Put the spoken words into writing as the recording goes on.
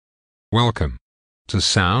Welcome to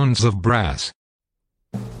Sounds of Brass.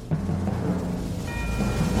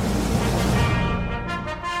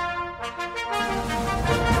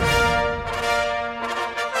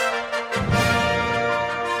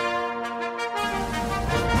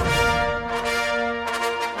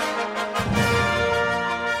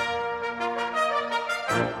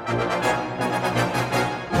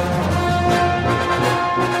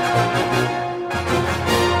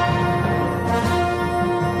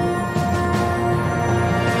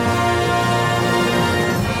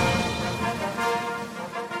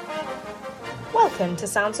 Welcome to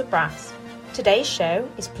Sounds of Brass. Today's show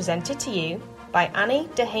is presented to you by Annie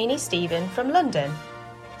Dehaney-Stephen from London.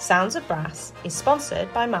 Sounds of Brass is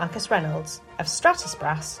sponsored by Marcus Reynolds of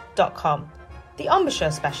stratusbrass.com, the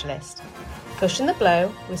embouchure specialist. Cushion the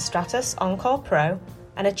blow with Stratus Encore Pro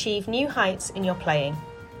and achieve new heights in your playing.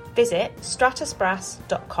 Visit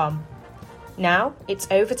stratusbrass.com. Now it's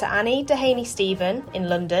over to Annie Dehaney-Stephen in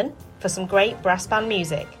London for some great brass band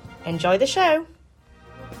music. Enjoy the show!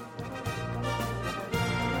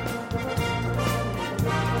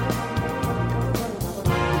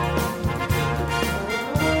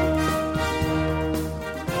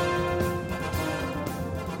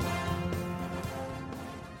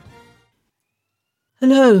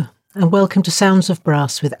 Hello, and welcome to Sounds of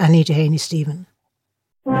Brass with Annie Dehaney-Stephen.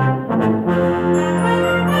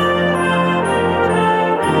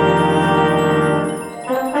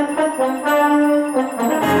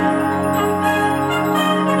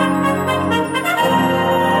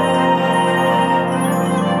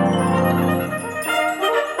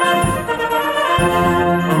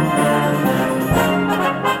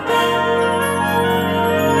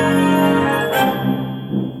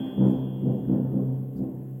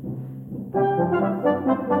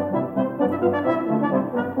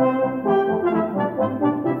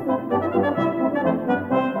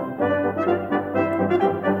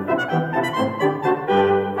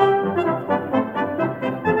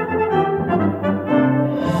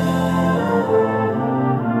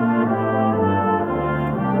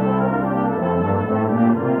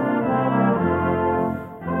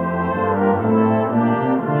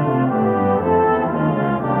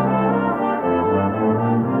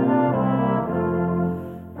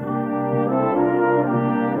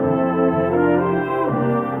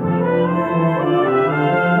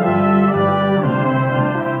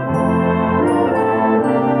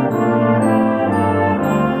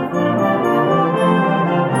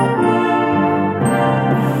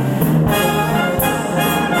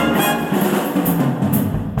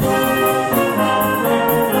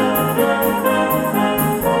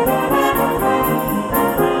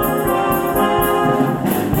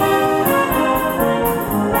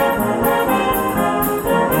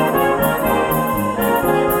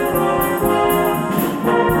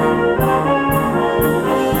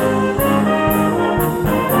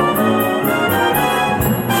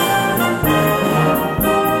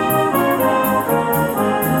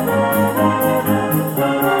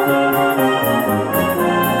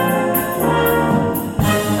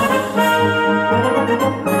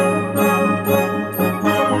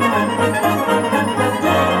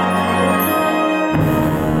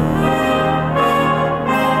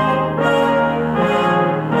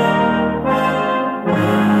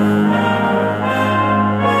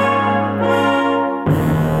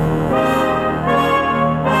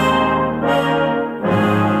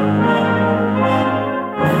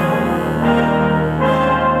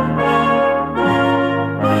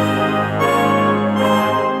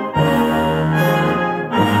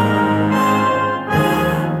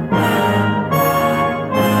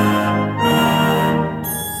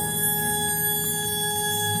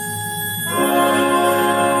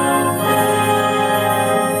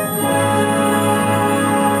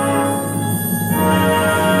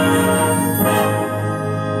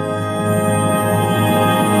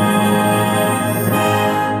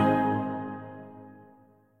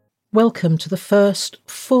 Welcome to the first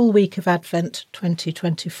full week of Advent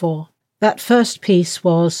 2024. That first piece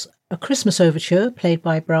was a Christmas overture played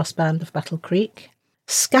by Brass Band of Battle Creek.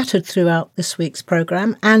 Scattered throughout this week's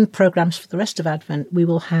programme and programmes for the rest of Advent, we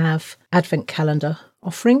will have Advent calendar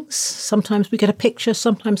offerings. Sometimes we get a picture,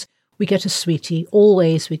 sometimes we get a sweetie,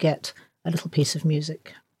 always we get a little piece of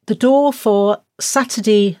music. The door for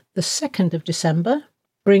Saturday the 2nd of December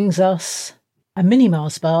brings us a mini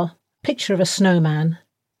Mars bar, picture of a snowman,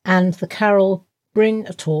 and the carol Bring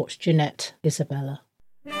a Torch, Jeanette, Isabella.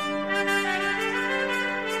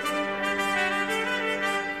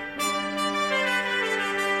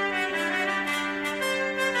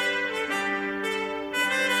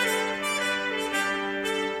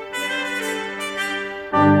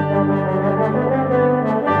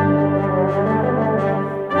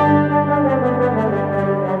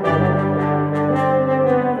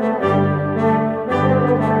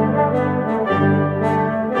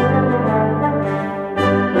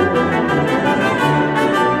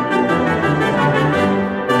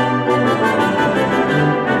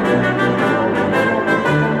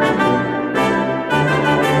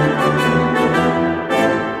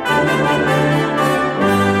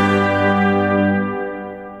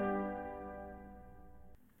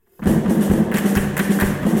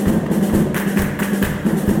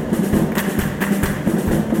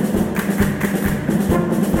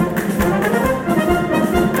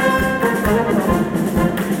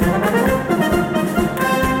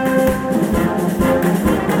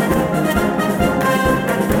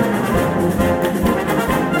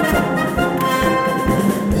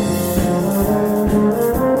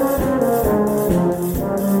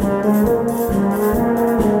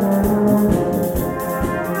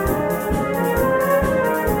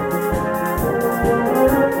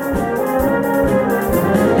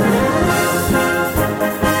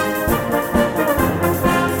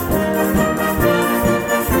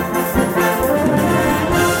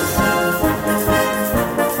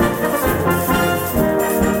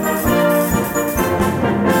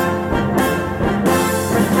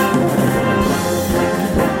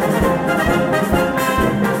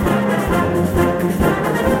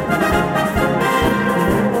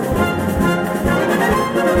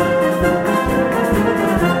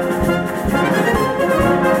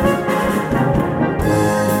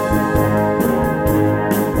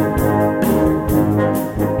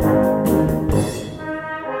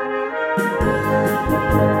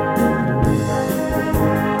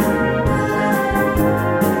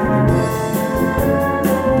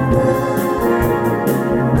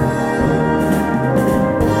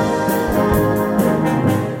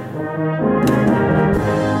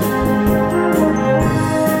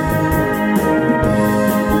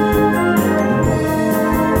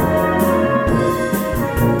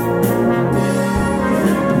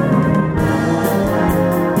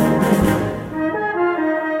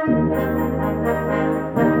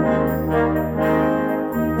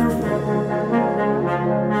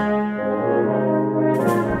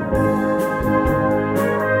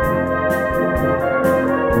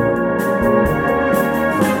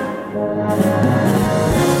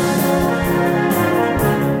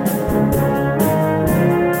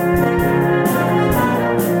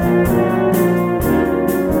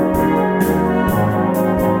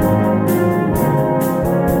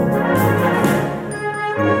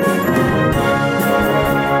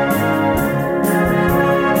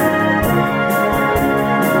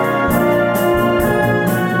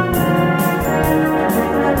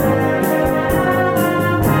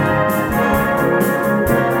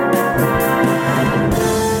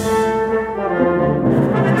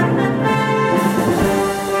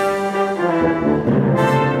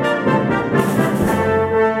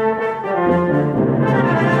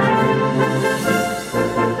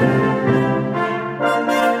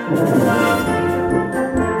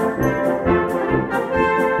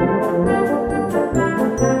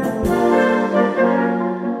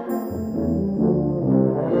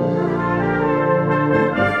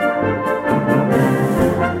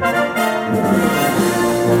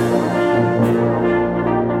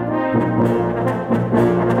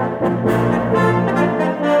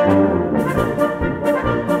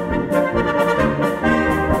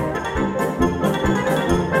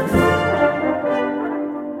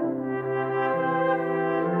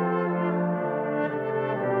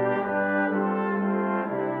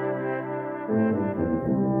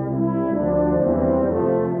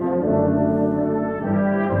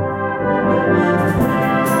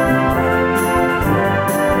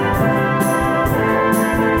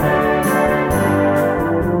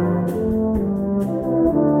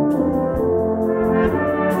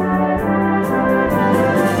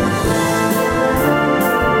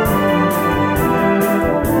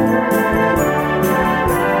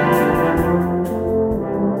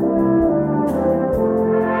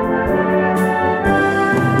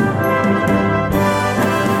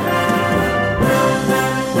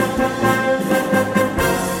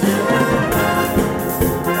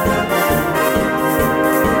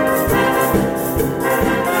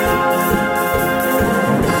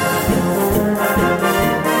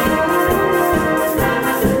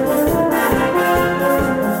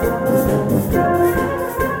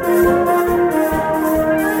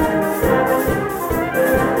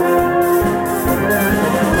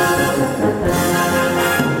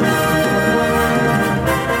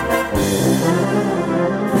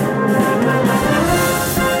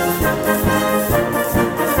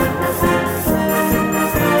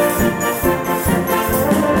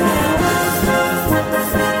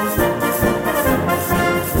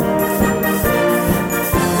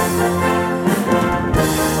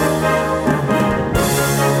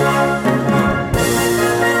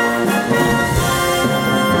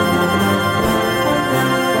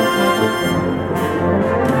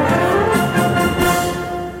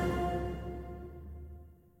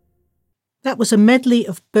 That was a medley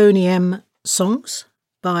of Boney M songs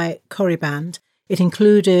by Corrie Band. It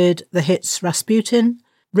included the hits Rasputin,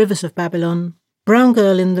 Rivers of Babylon, Brown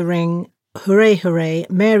Girl in the Ring, Hooray Hooray,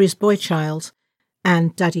 Mary's Boy Child,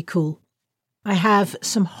 and Daddy Cool. I have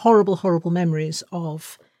some horrible, horrible memories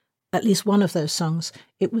of at least one of those songs.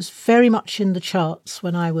 It was very much in the charts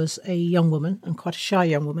when I was a young woman, and quite a shy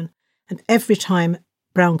young woman, and every time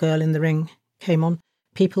Brown Girl in the Ring came on,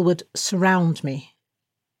 people would surround me.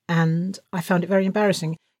 And I found it very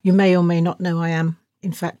embarrassing. You may or may not know I am,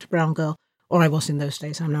 in fact, a brown girl, or I was in those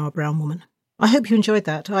days. I'm now a brown woman. I hope you enjoyed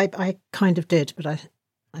that. I kind of did, but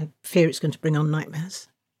I fear it's going to bring on nightmares.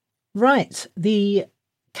 Right, the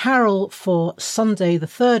carol for Sunday the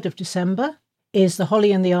 3rd of December is The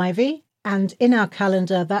Holly and the Ivy, and in our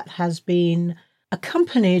calendar that has been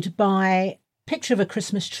accompanied by a picture of a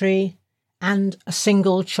Christmas tree and a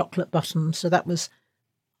single chocolate button, so that was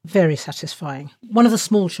very satisfying. One of the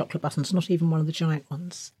small chocolate buttons, not even one of the giant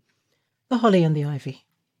ones. The Holly and the Ivy.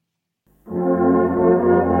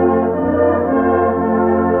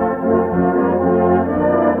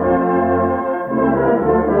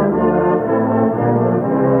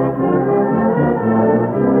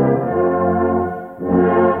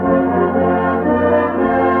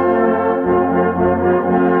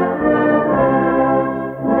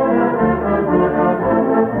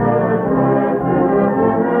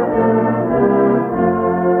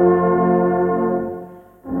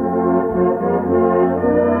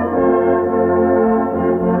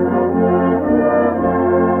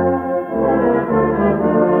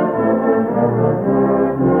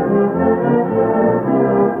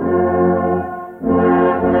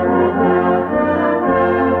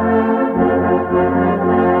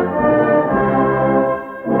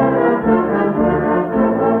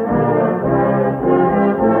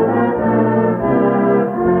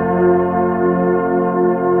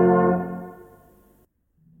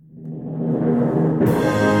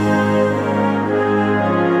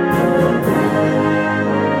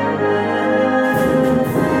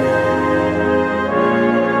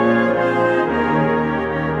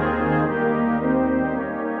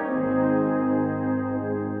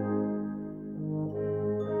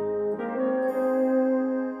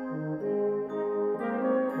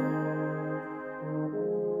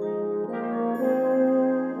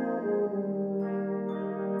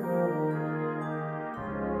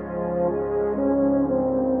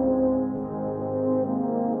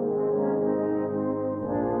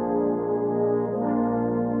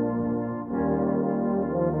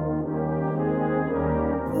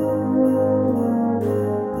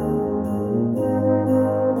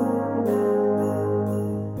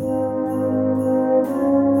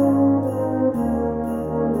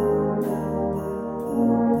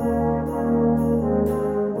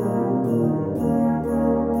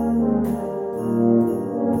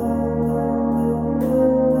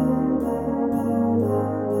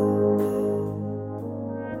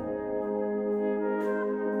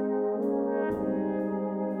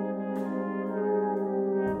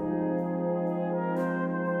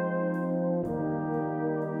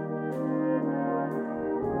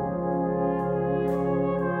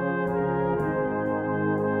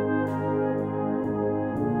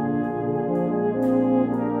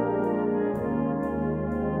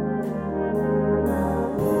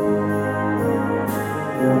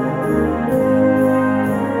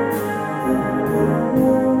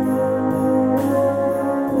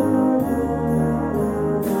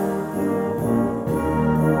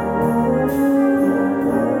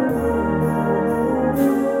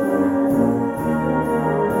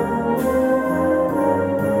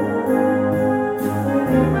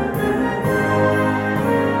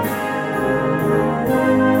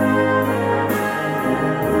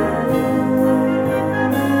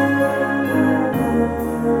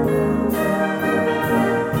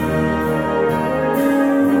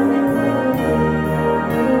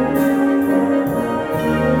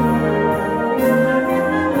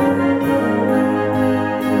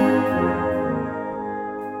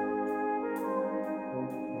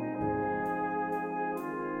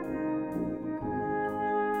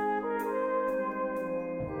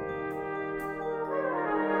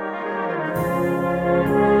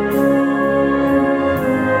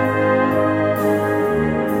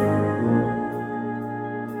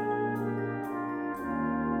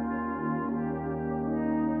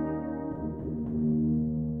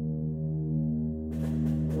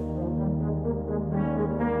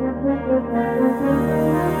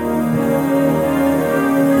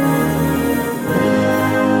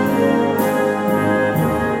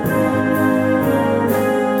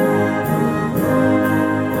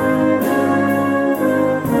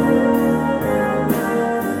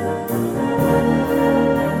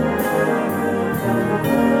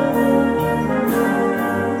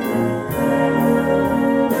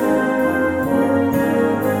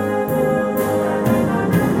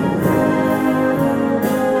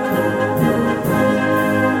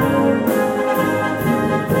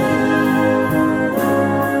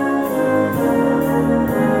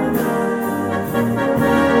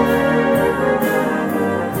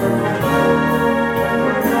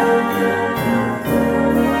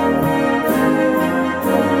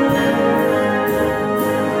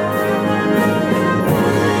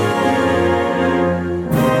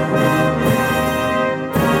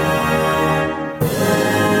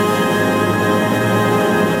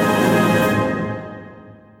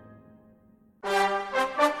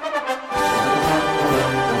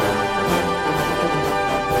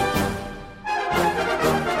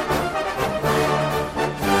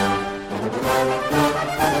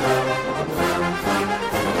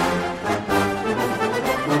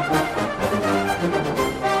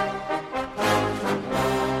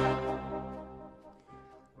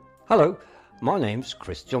 Hello, my name's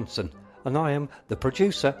Chris Johnson and I am the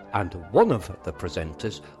producer and one of the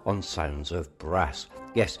presenters on Sounds of Brass.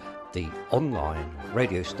 Yes, the online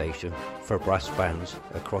radio station for brass bands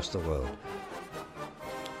across the world.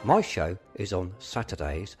 My show is on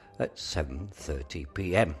Saturdays at 7:30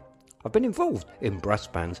 p.m. I've been involved in brass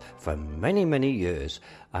bands for many years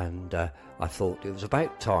and I thought it was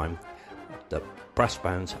about time that brass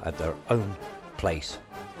bands had their own place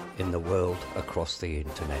in the world across the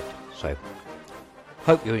internet. So,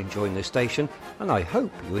 hope you're enjoying this station and I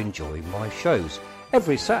hope you enjoy my shows.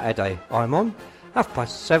 Every Saturday I'm on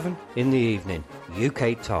 7:30 in the evening,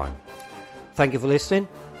 UK time. Thank you for listening.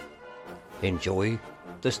 Enjoy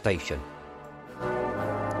the station.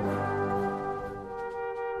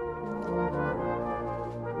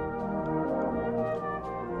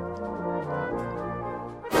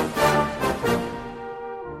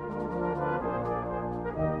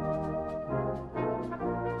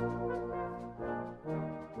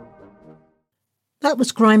 That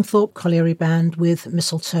was Grimethorpe Colliery Band with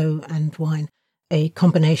Mistletoe and Wine, a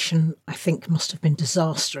combination I think must have been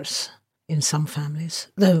disastrous in some families,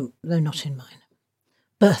 though not in mine.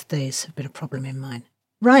 Birthdays have been a problem in mine.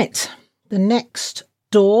 Right, the next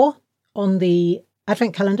door on the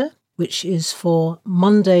Advent calendar, which is for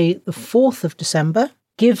Monday the 4th of December,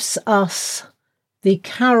 gives us the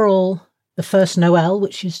carol The First Noel,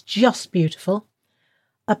 which is just beautiful,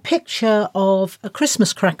 a picture of a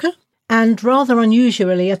Christmas cracker, and rather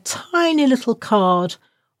unusually, a tiny little card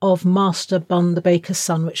of Master Bun the Baker's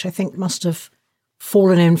Son, which I think must have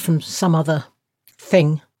fallen in from some other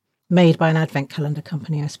thing made by an Advent calendar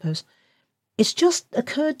company, I suppose. It's just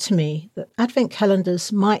occurred to me that Advent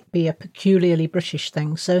calendars might be a peculiarly British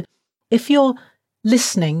thing. So if you're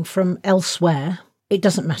listening from elsewhere, it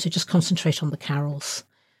doesn't matter, just concentrate on the carols.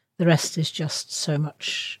 The rest is just so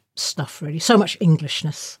much stuff, really, so much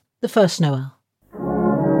Englishness. The First Noel.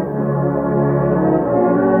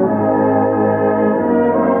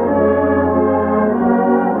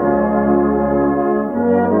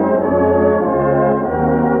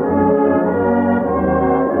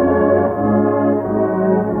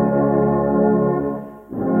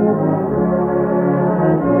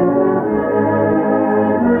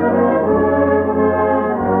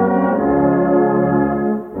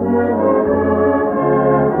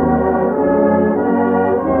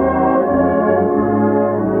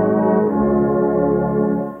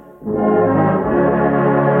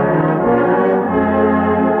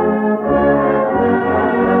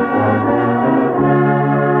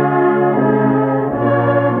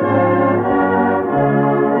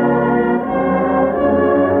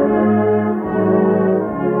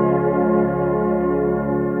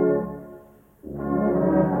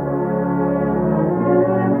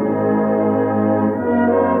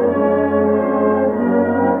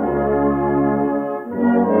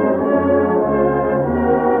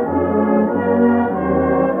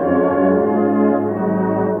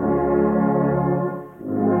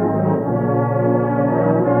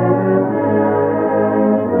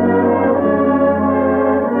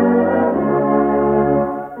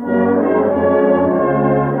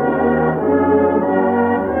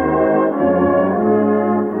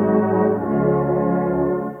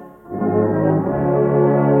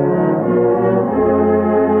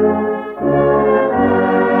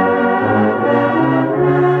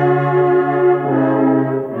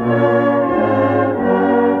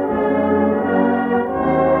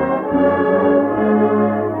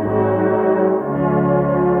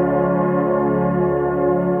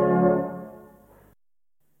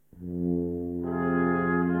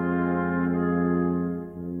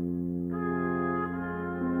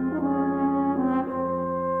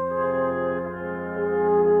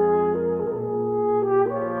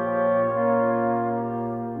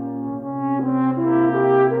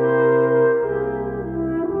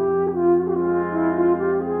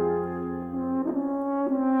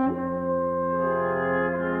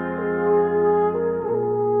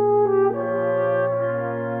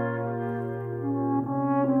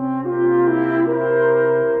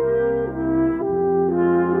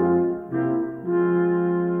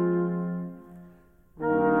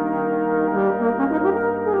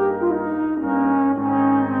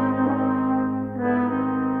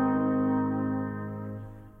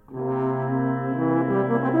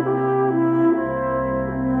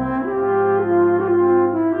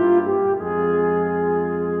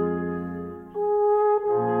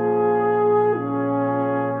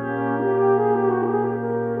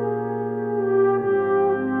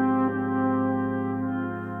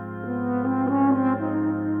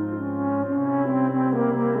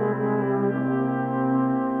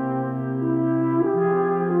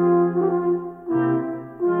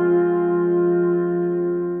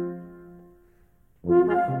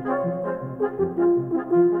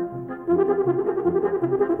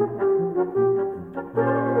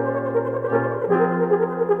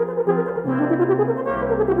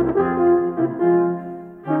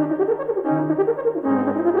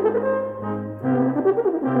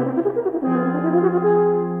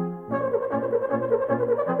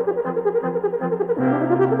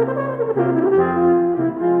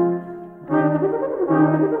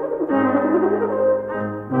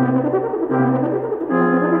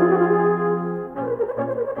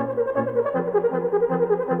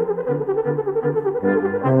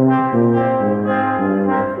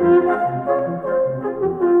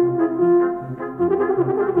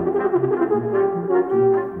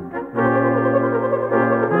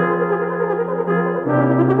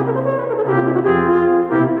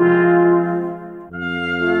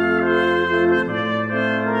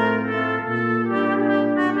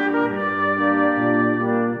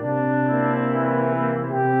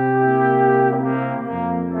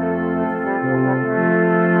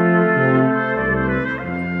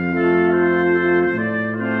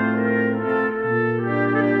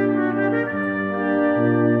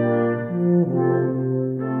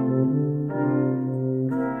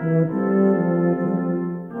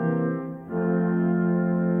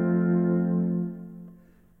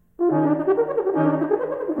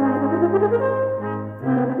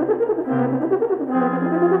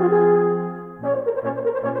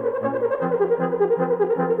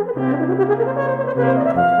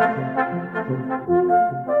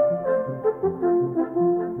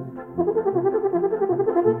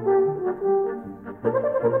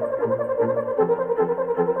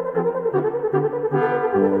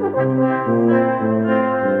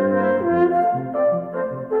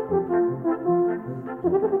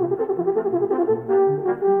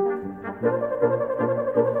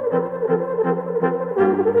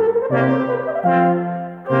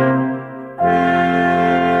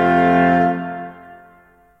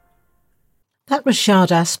 That was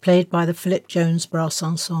Czardas, played by the Philip Jones Brass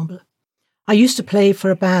Ensemble. I used to play for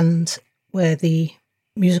a band where the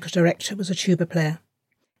musical director was a tuba player,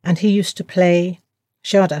 and he used to play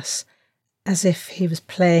Czardas as if he was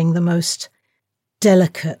playing the most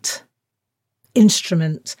delicate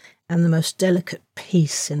instrument and the most delicate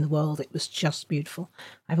piece in the world. It was just beautiful.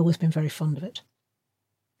 I've always been very fond of it.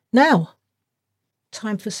 Now,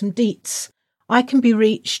 time for some deets. I can be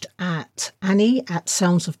reached at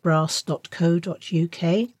annie@soundsofbrass.co.uk.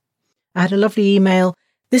 I had a lovely email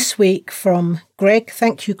this week from Greg.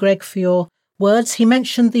 Thank you, Greg, for your words. He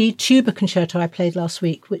mentioned the tuba concerto I played last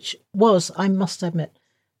week, which was, I must admit,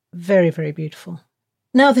 very, very beautiful.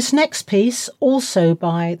 Now, this next piece, also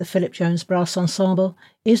by the Philip Jones Brass Ensemble,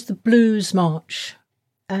 is the Blues March.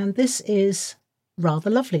 And this is rather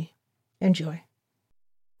lovely. Enjoy.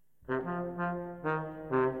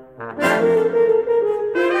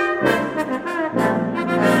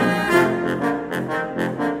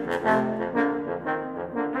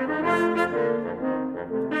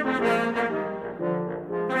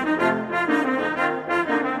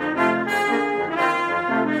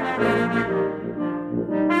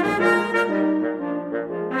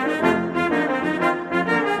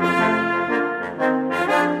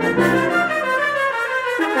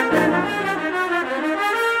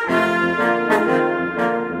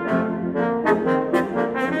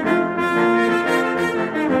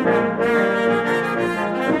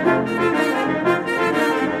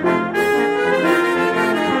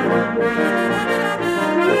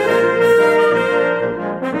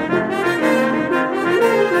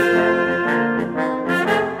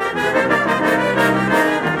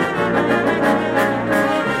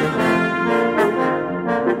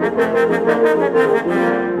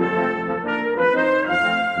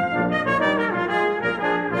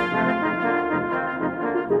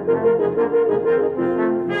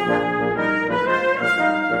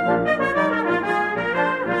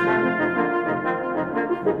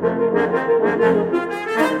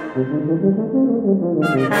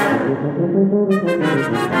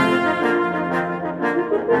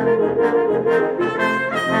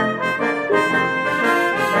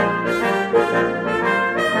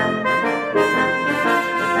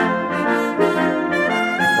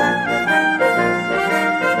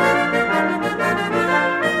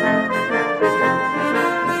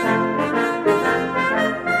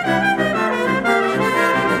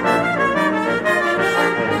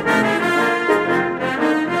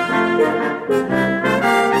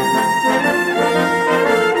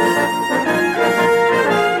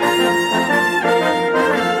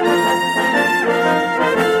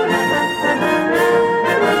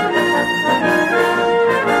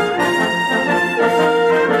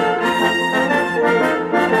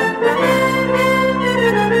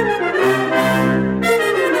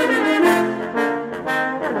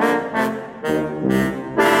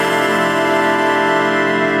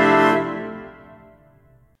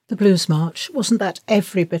 Blues March. Wasn't that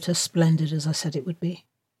every bit as splendid as I said it would be?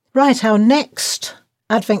 Right, our next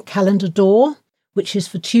Advent Calendar door, which is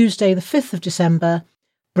for Tuesday the 5th of December,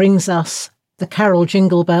 brings us the carol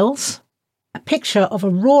Jingle Bells, a picture of a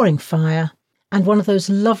roaring fire, and one of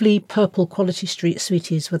those lovely purple Quality Street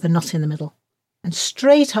sweeties with a nut in the middle. And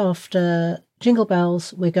straight after Jingle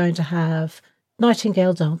Bells, we're going to have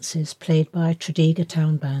Nightingale Dances, played by Tredegar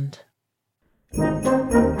Town Band.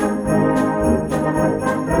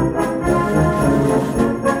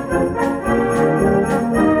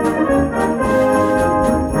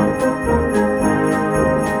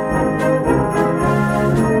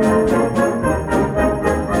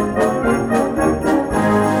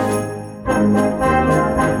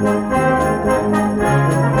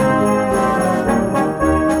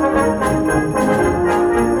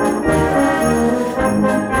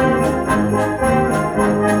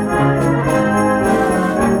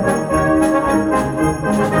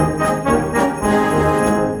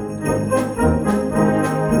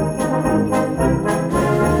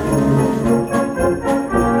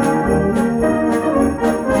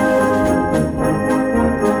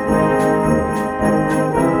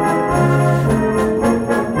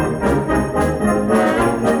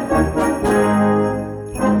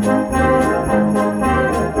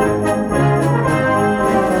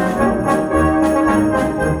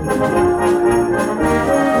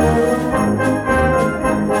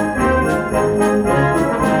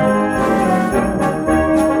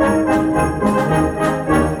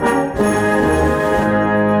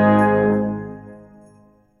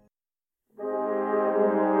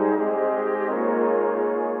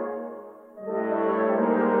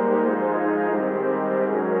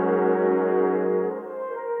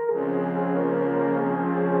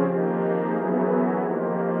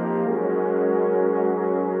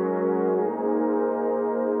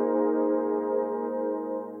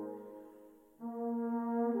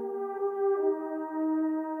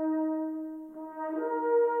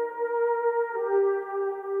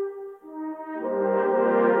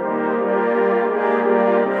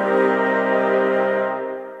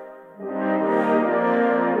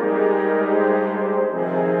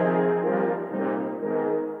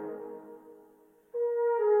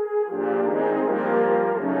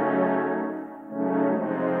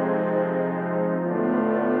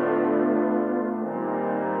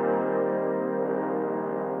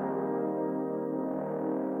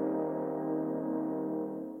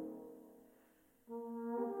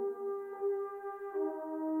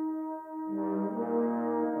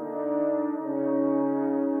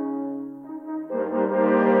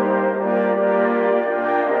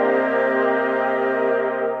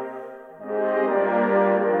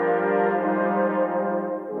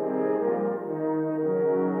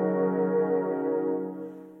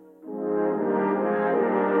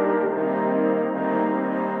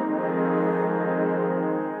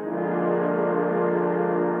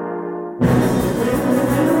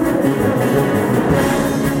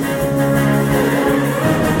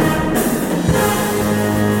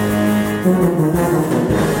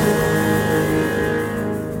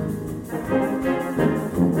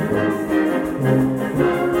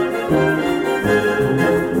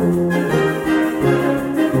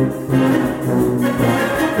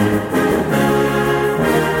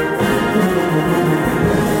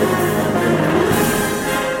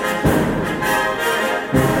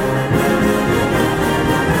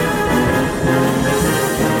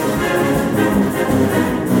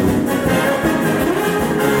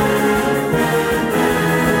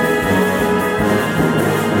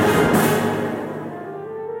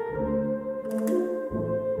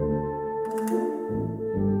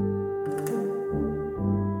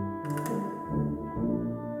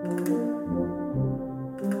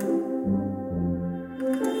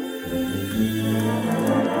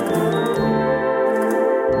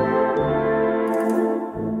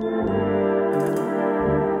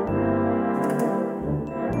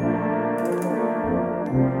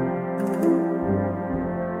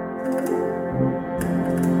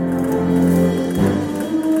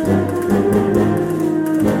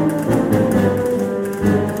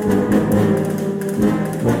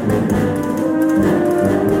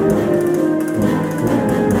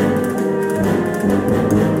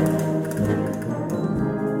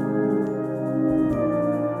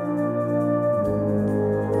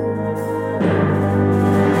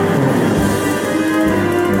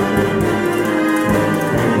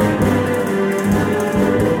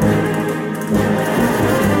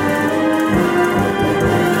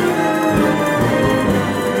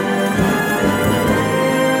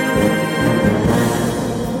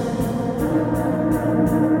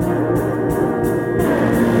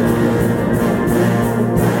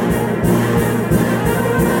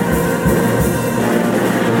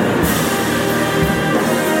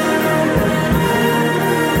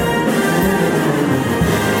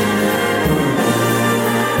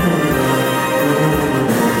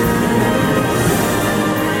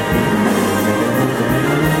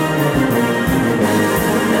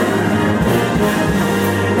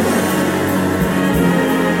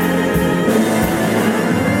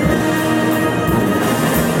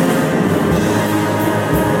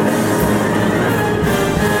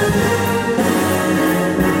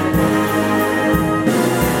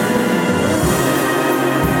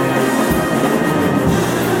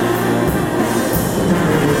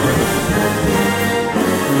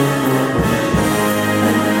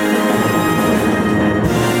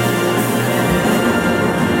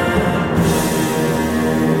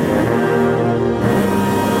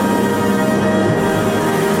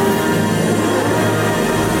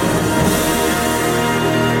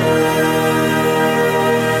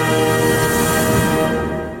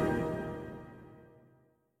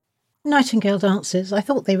 Nightingale dances. I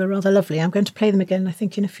thought they were rather lovely. I'm going to play them again, I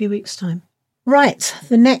think, in a few weeks' time. Right,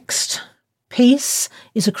 the next piece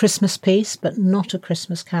is a Christmas piece, but not a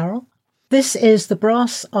Christmas carol. This is the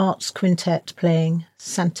Brass Arts Quintet playing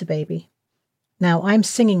Santa Baby. Now, I'm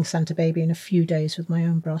singing Santa Baby in a few days with my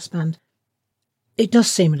own brass band. It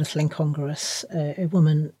does seem a little incongruous, a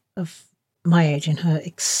woman of my age in her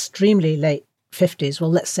extremely late 50s,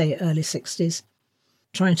 well, let's say early 60s,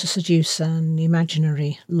 trying to seduce an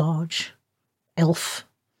imaginary large elf,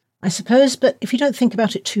 I suppose. But if you don't think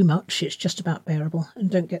about it too much, it's just about bearable, and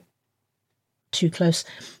don't get too close.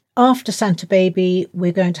 After Santa Baby,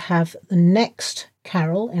 we're going to have the next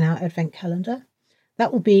carol in our Advent calendar.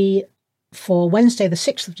 That will be for Wednesday, the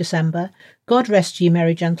 6th of December, God Rest Ye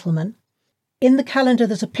Merry Gentlemen. In the calendar,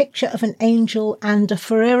 there's a picture of an angel and a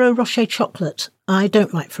Ferrero Rocher chocolate. I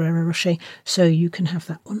don't like Ferrero Rocher, so you can have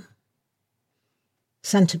that one.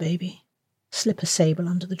 Santa Baby, slip a sable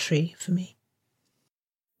under the tree for me.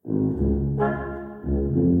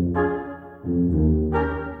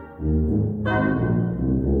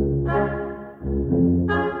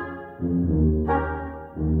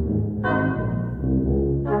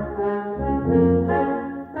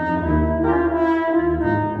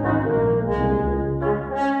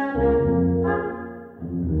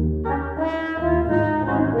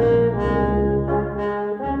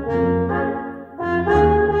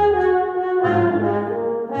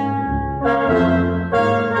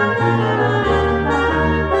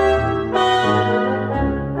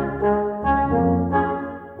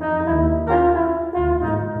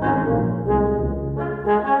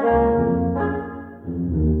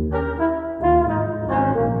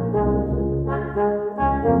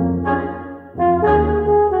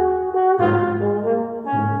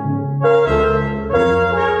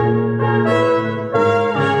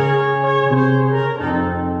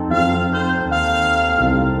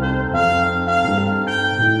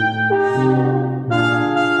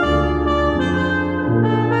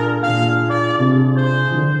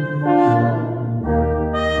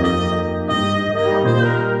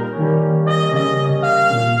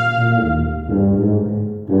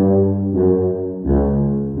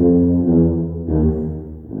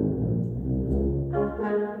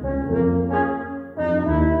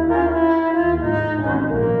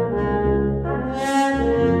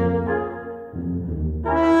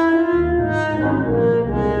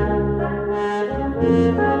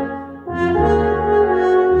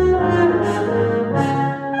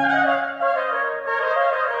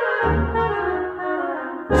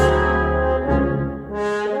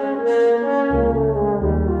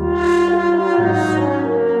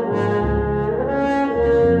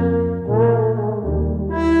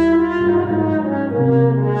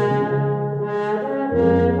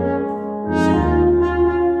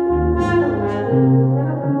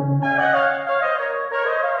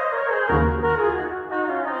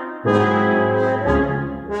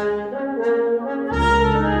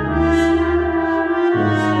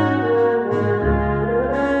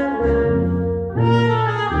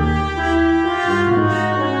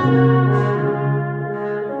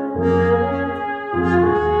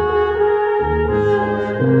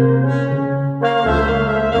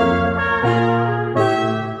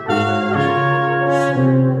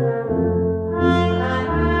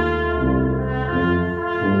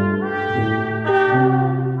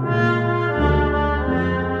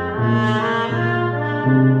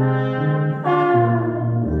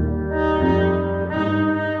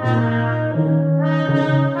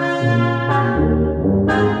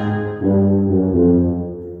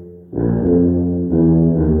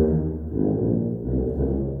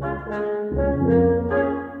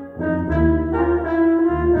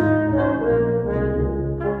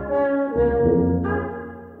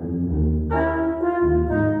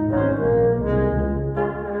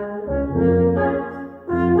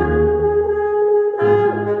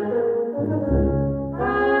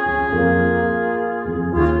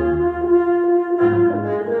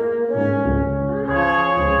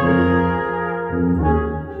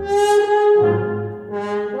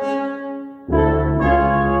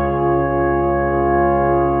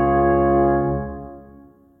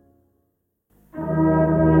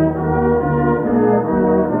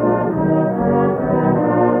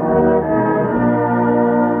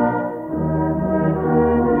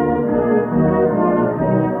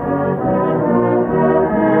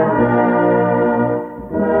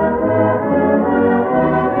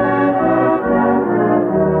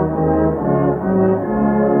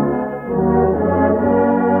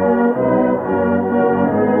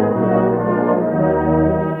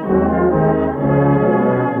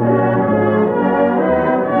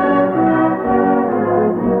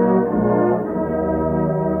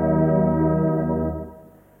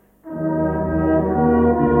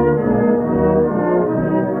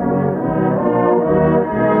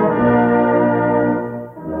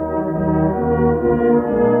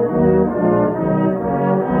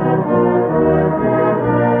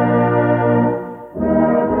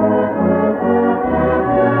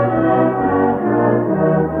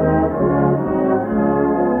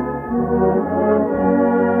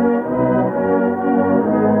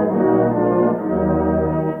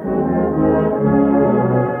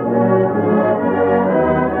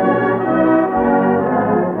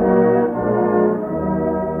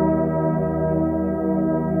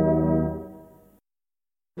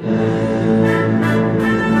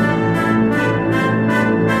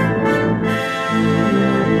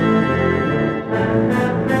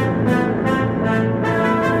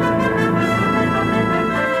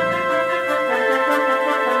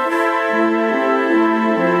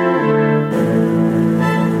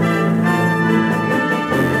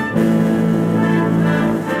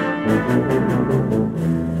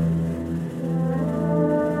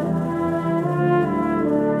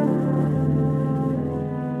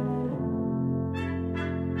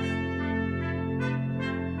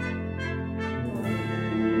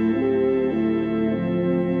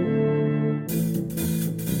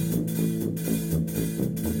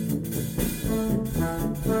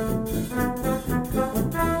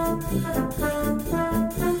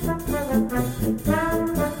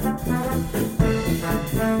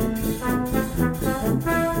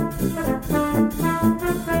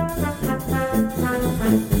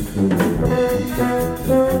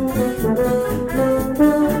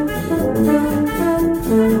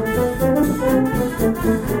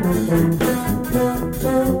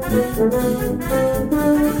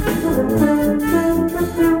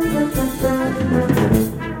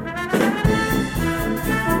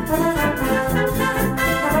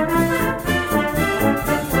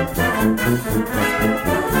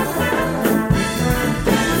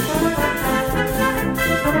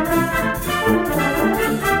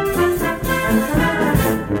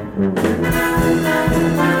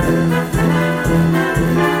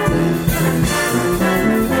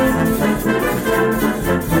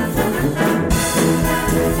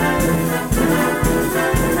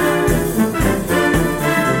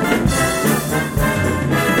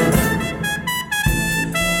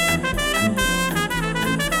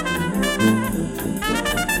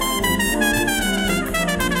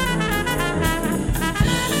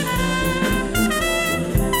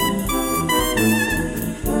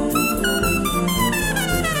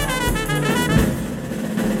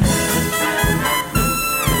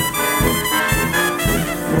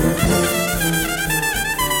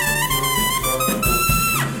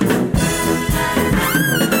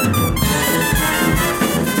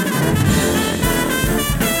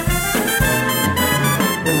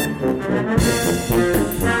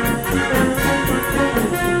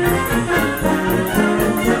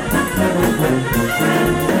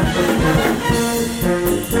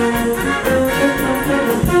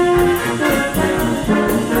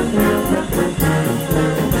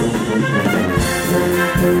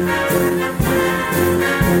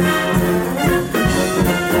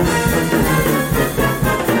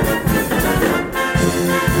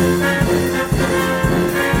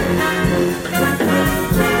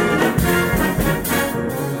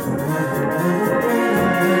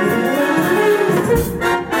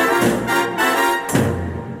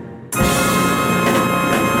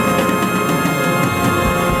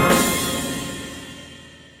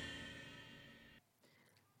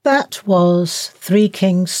 That was Three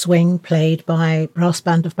Kings Swing, played by Brass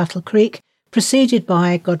Band of Battle Creek, preceded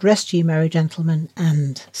by God Rest Ye Merry Gentlemen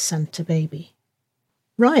and Santa Baby.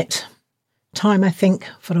 Right, time I think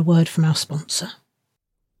for a word from our sponsor.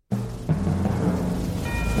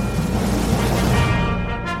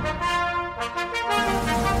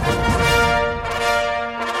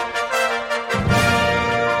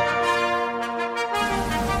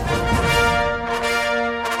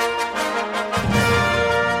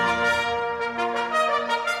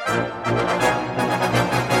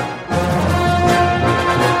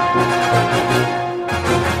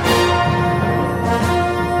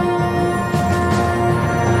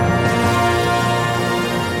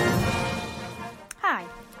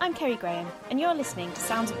 Graham, and you're listening to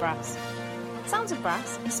Sounds of Brass. Sounds of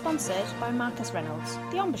Brass is sponsored by Marcus Reynolds,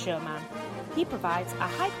 the embouchure man. He provides a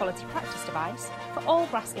high-quality practice device for all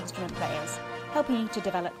brass instrument players, helping you to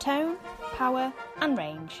develop tone, power and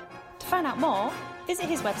range. To find out more, visit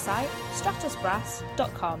his website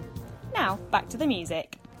stratusbrass.com. Now, back to the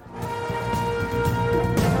music.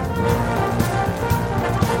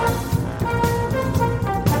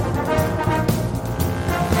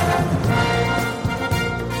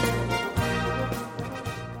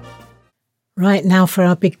 Right, now for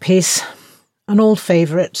our big piece. An old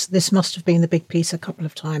favourite. This must have been the big piece a couple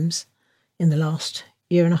of times in the last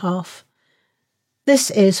year and a half.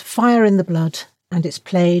 This is Fire in the Blood, and it's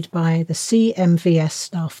played by the CMVS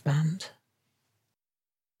Staff Band.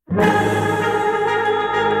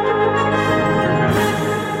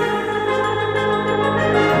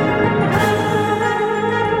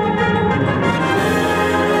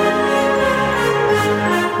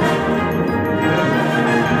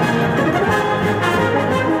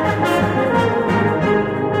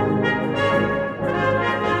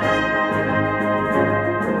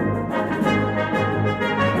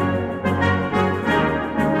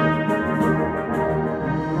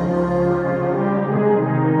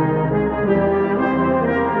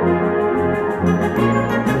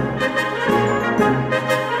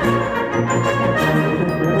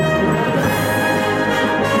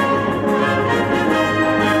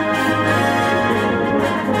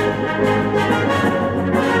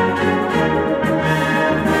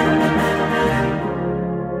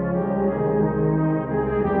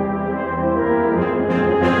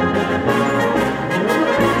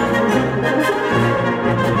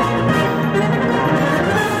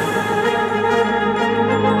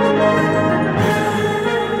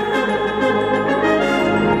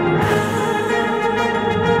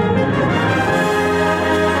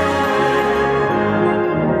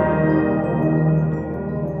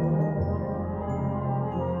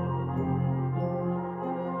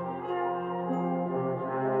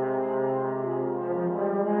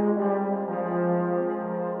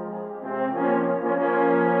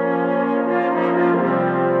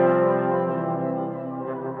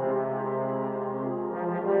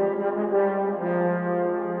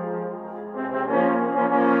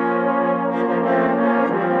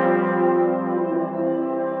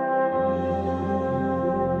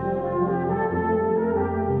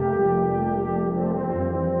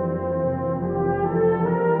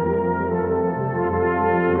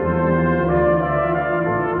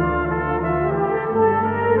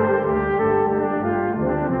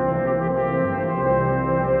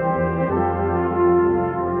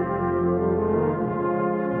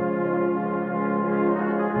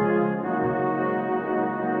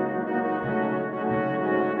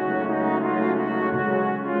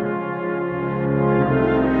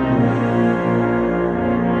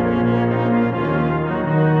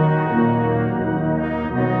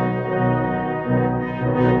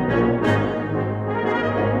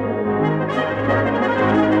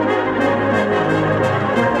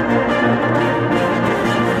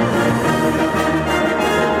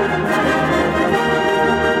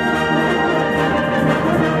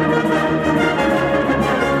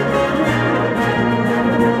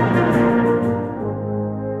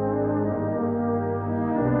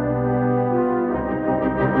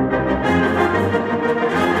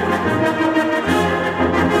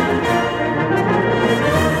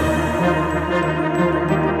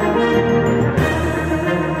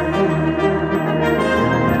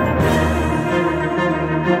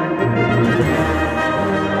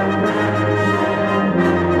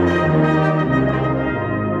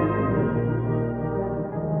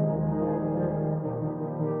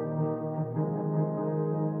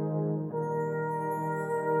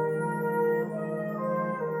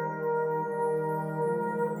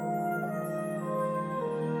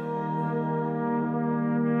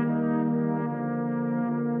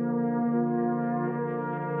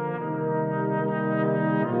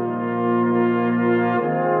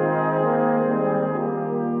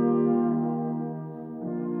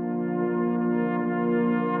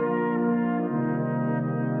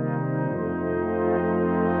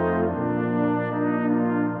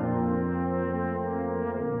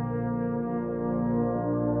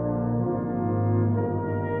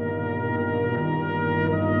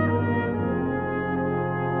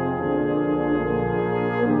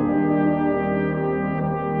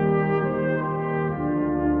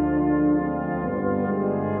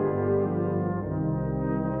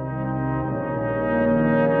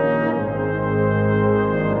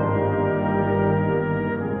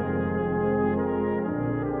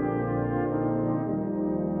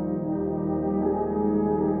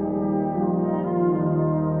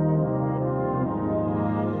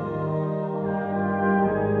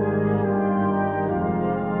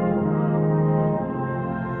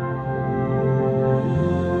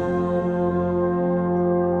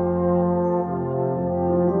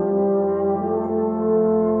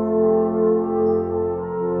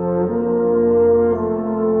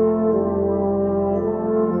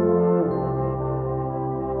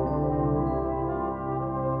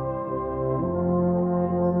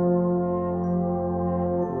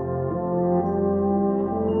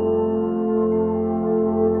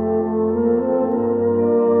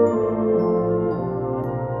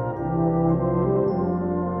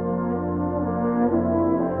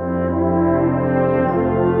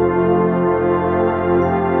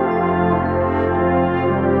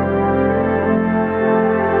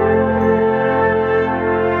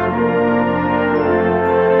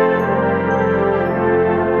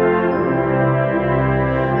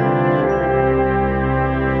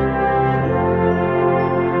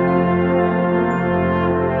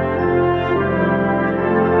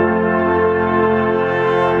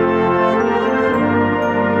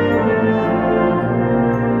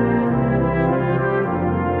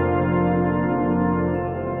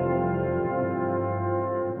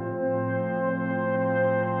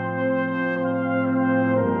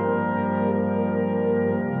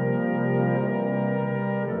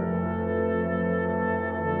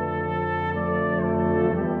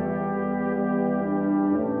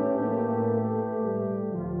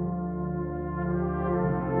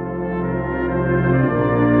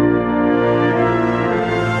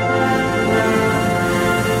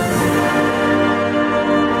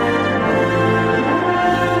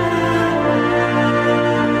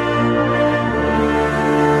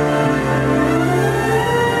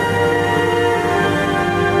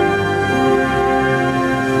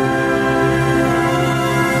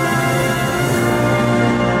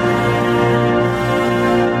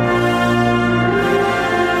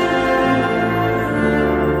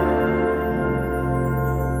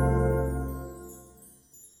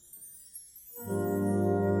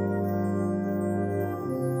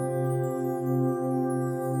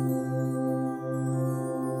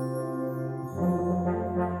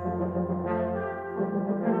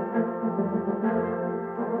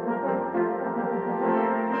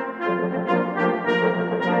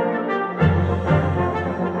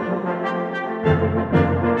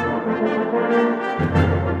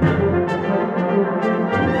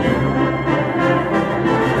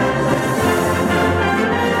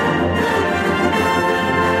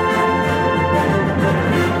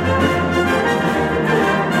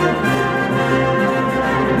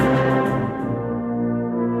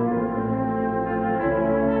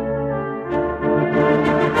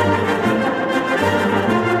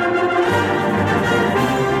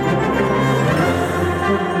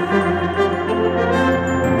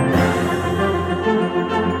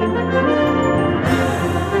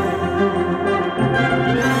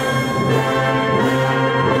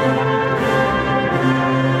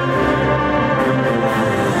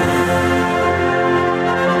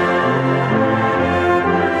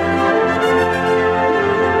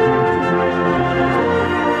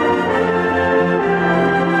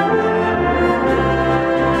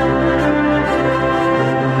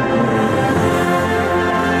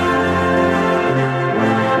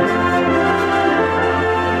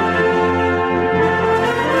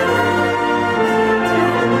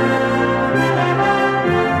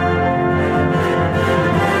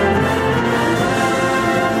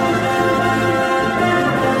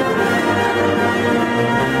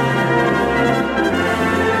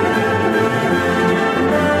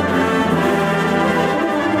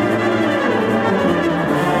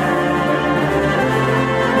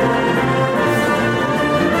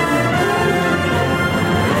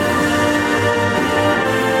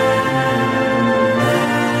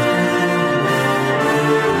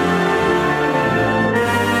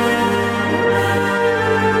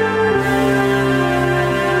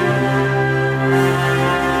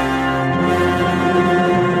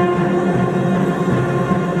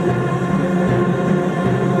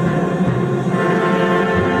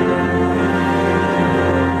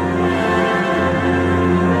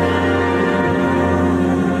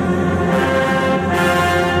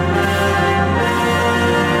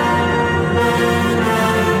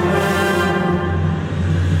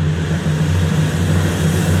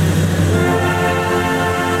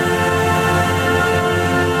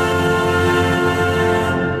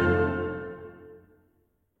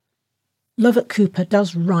 Lovett Cooper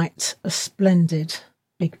does write a splendid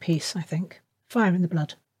big piece, I think. Fire in the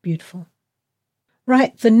Blood. Beautiful.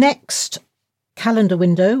 Right, the next calendar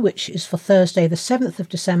window, which is for Thursday the 7th of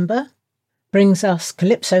December, brings us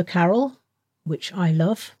Calypso Carol, which I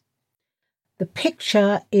love. The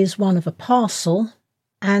picture is one of a parcel,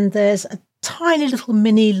 and there's a tiny little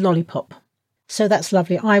mini lollipop. So that's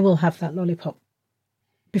lovely. I will have that lollipop.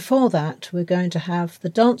 Before that, we're going to have the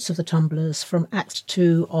Dance of the Tumblers from Act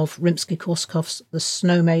 2 of Rimsky-Korsakov's The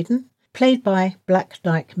Snow Maiden, played by Black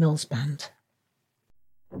Dyke Mills Band.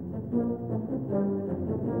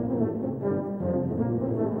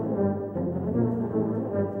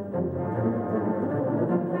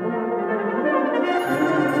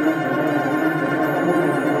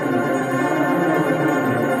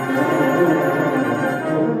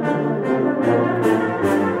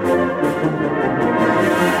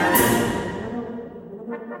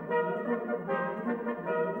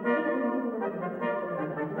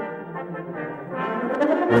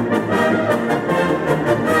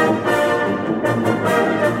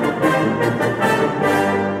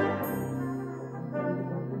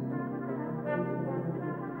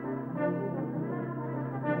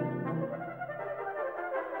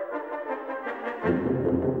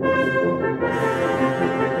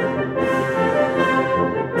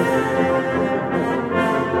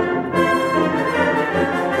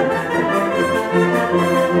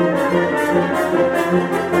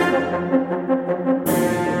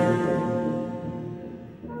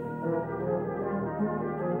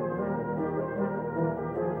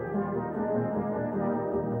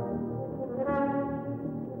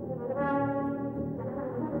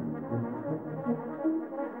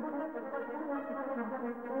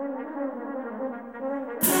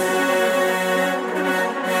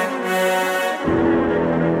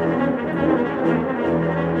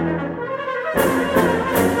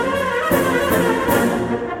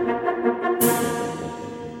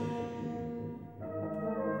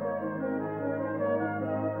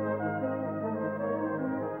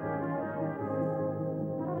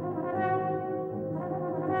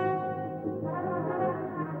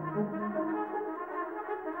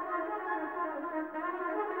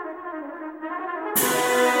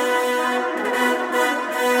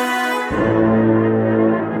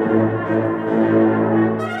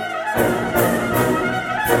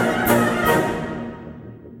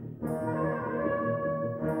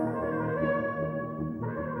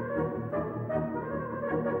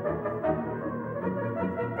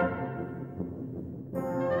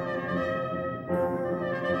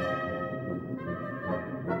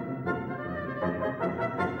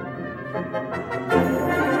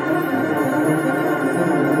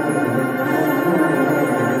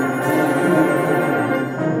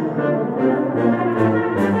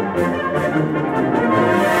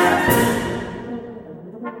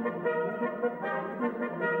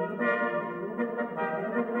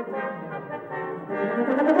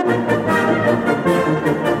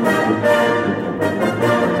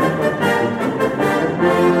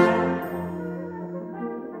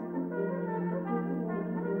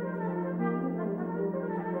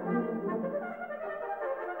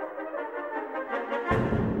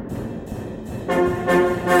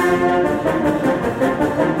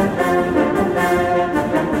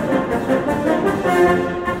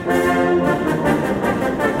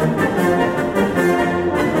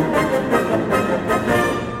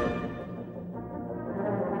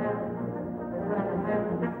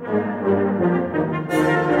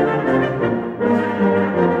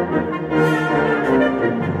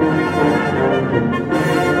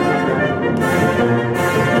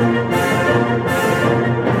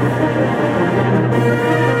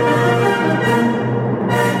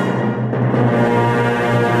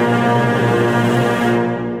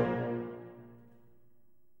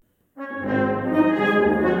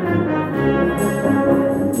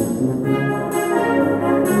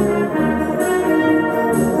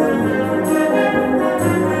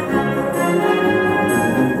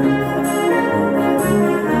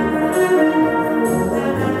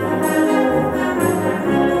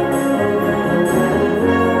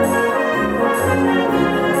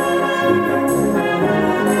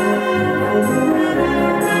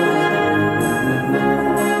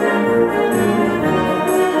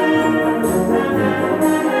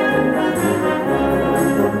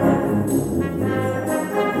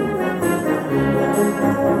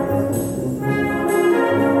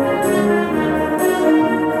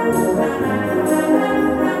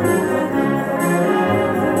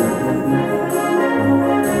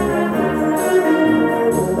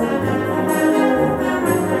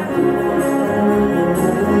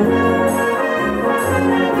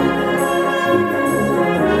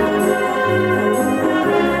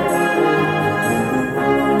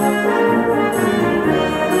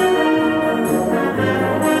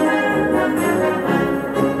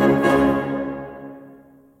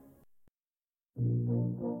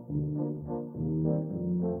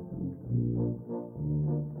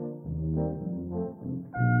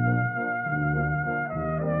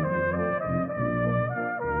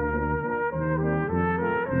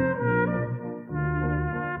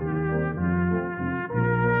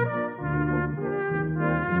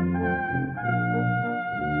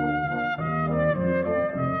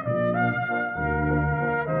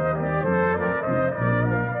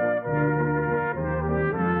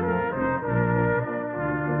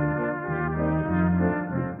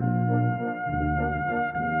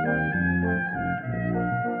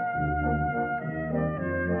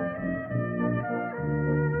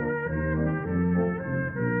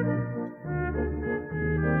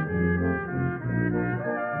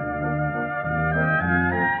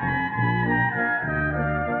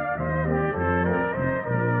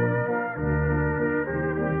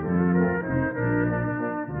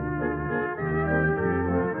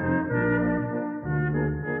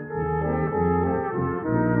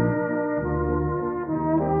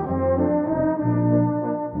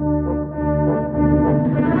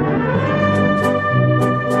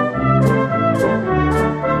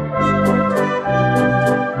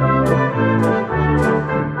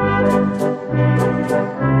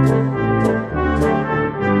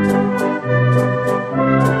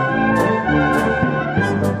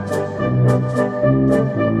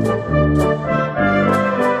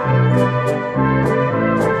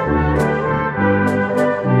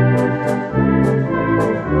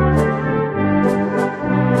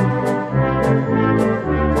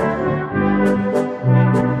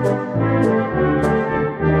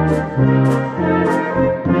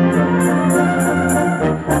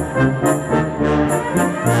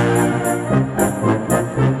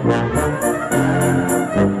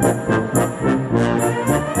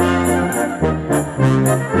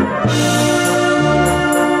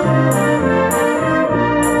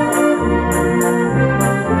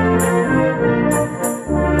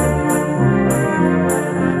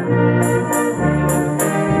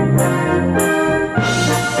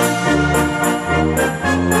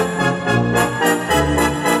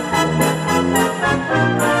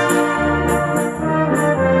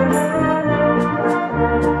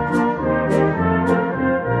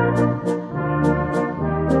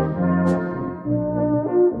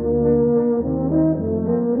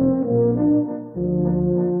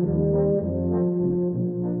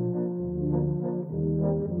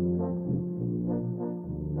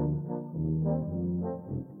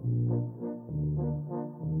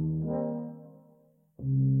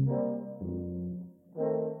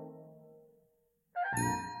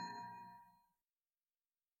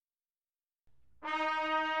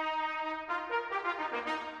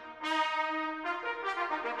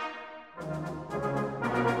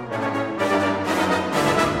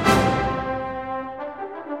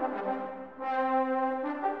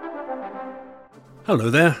 Hello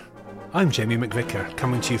there, I'm Jamie McVicker,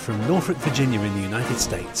 coming to you from Norfolk, Virginia in the United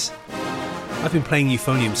States. I've been playing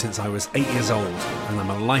euphonium since I was 8 years old, and I'm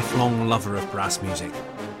a lifelong lover of brass music.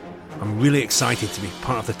 I'm really excited to be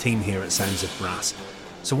part of the team here at Sounds of Brass,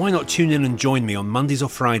 so why not tune in and join me on Mondays or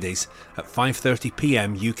Fridays at 5:30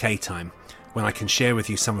 PM UK time, when I can share with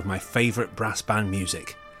you some of my favourite brass band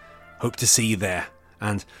music. Hope to see you there,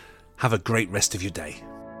 and have a great rest of your day.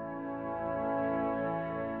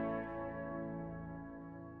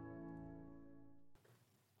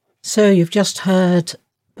 So you've just heard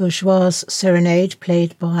Bourgeois' Serenade,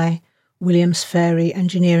 played by Williams Fairey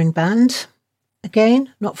Engineering Band.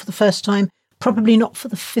 Again, not for the first time, probably not for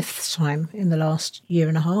the fifth time in the last year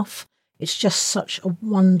and a half. It's just such a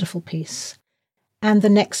wonderful piece. And the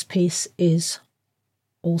next piece is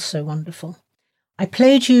also wonderful. I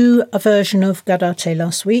played you a version of Gaudate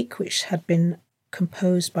last week, which had been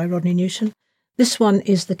composed by Rodney Newton. This one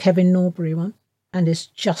is the Kevin Norbury one, and is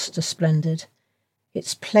just as splendid.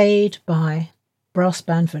 It's played by Brass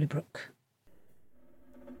Band Willebroek.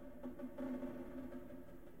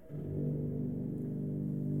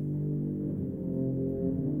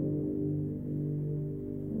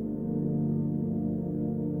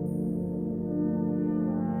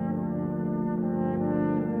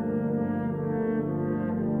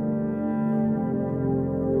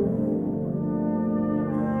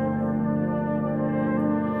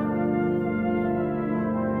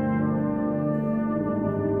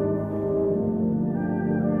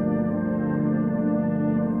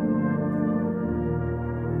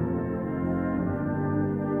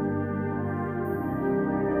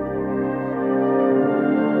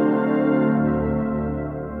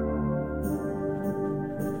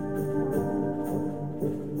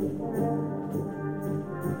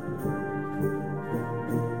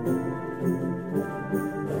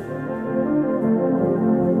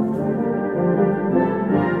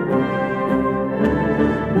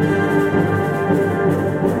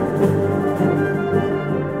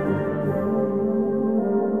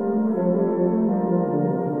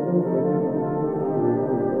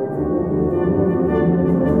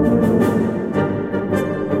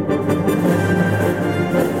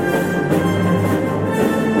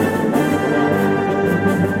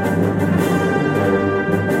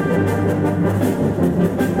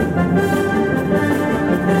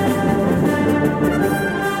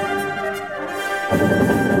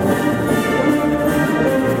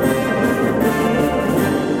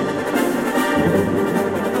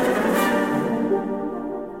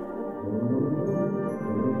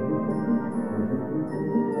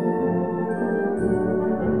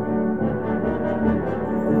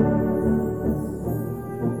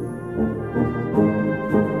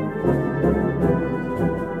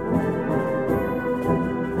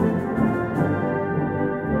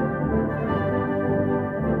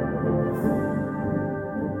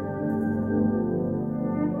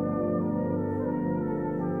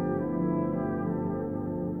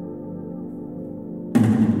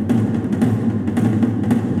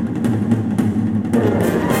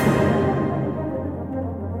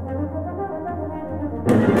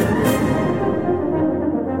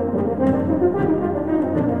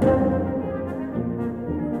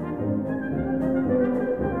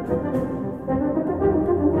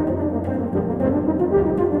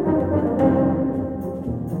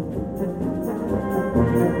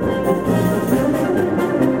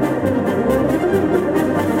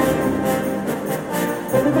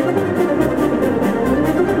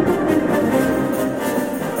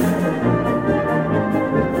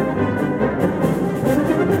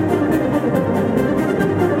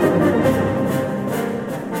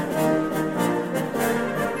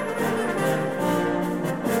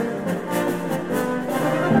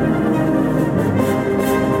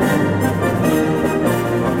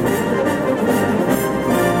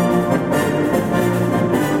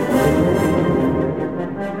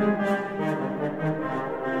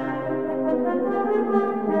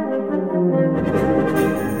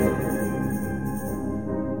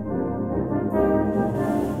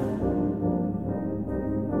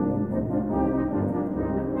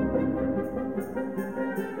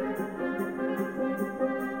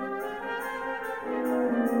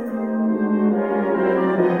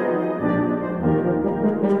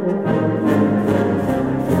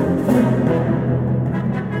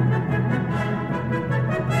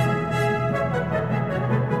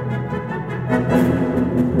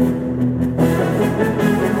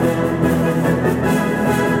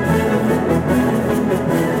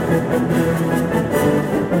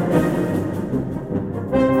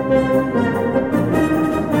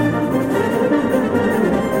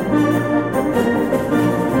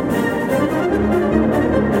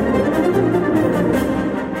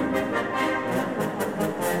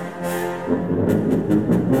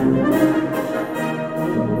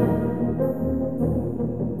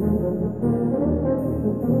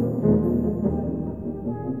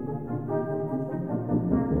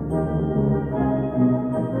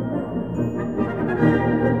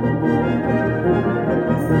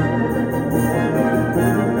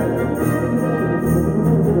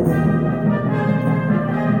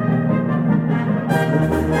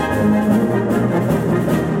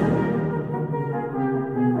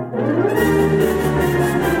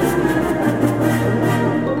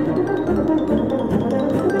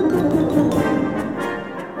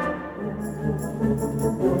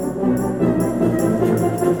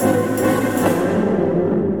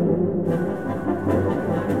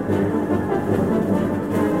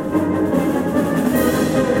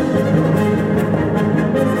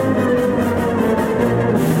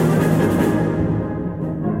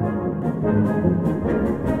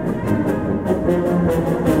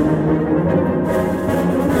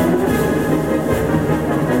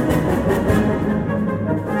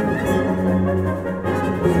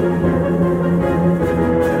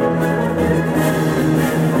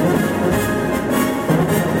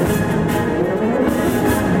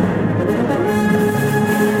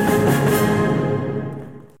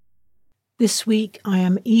 This week I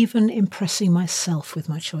am even impressing myself with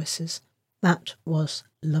my choices. That was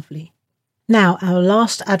lovely. Now, our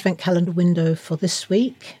last Advent calendar window for this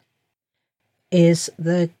week is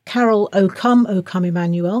the carol O Come,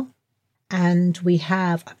 Emmanuel, and we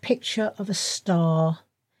have a picture of a star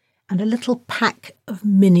and a little pack of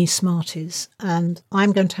mini Smarties, and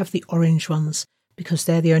I'm going to have the orange ones because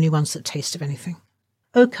they're the only ones that taste of anything.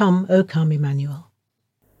 O come, Emmanuel.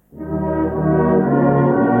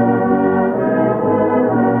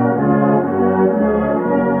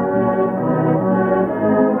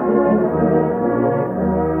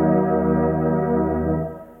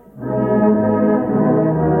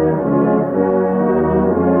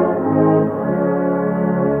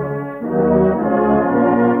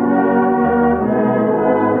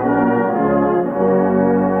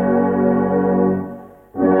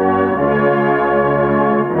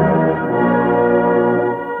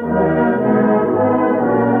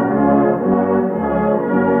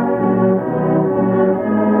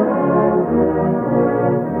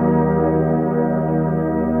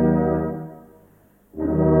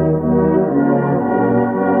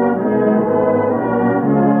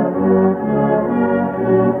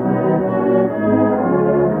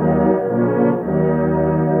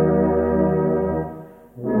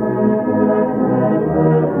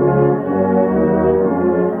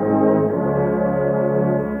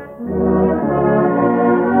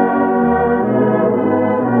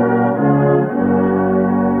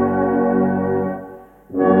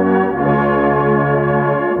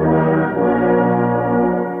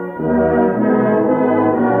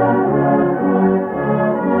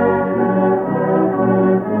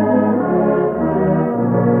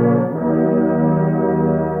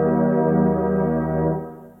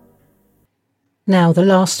 Now, the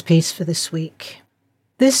last piece for this week.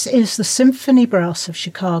 This is the Symphony Brass of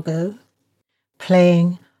Chicago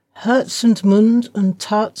playing Herz und Mund und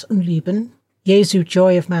Tat und Lieben, Jesu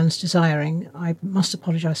Joy of Man's Desiring. I must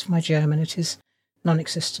apologise for my German, it is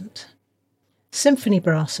non-existent. Symphony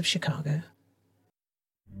Brass of Chicago.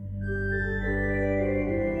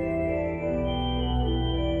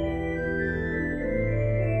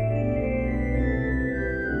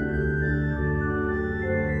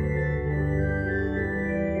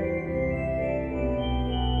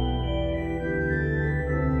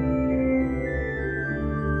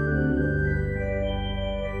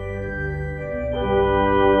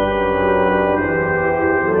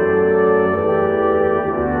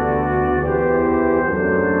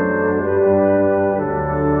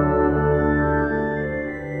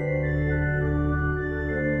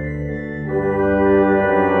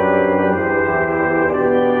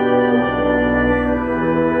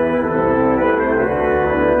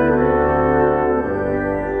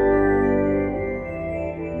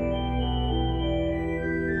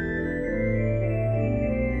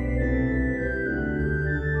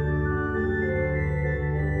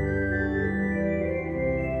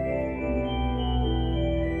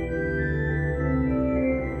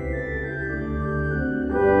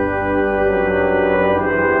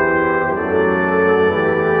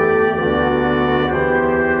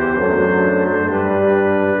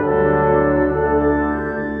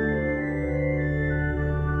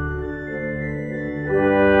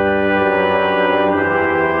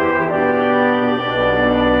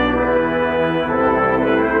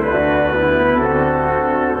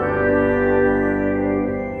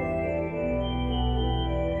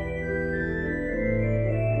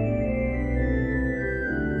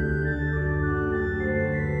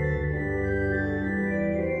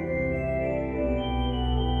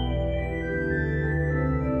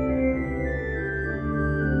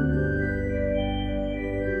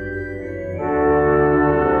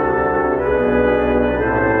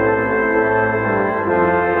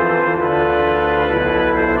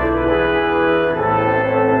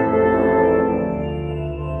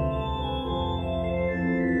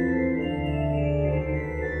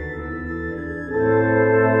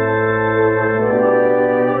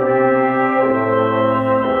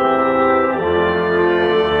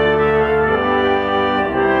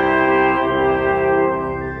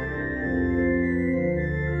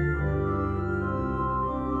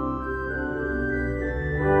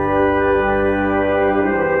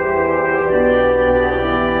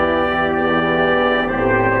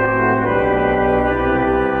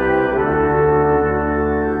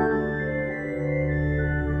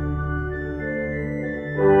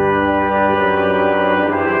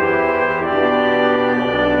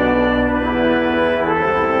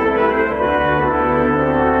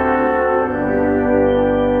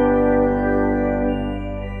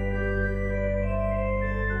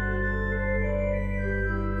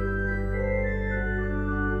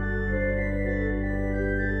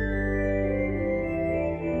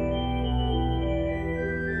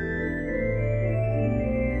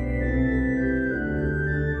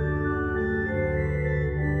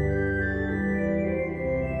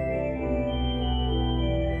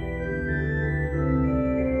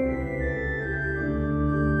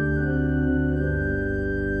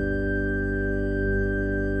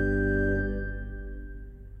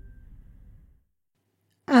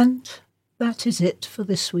 that is it for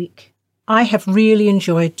this week. I have really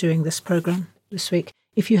enjoyed doing this programme this week.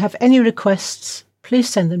 If you have any requests, please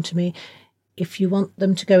send them to me. If you want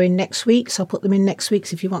them to go in next week's, I'll put them in next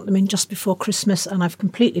week's. If you want them in just before Christmas, and I've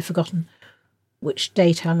completely forgotten which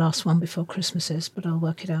date our last one before Christmas is, but I'll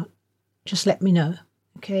work it out. Just let me know,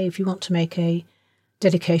 okay? If you want to make a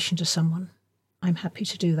dedication to someone, I'm happy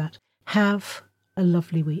to do that. Have a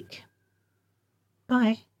lovely week.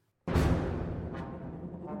 Bye.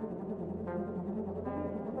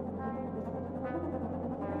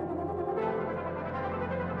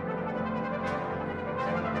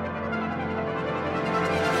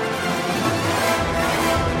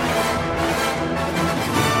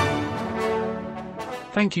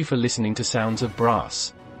 Thank you for listening to Sounds of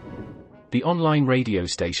Brass, the online radio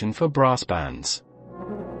station for brass bands.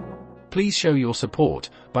 Please show your support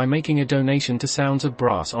by making a donation to Sounds of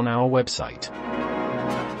Brass on our website,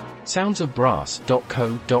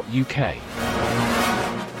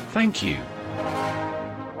 soundsofbrass.co.uk. Thank you.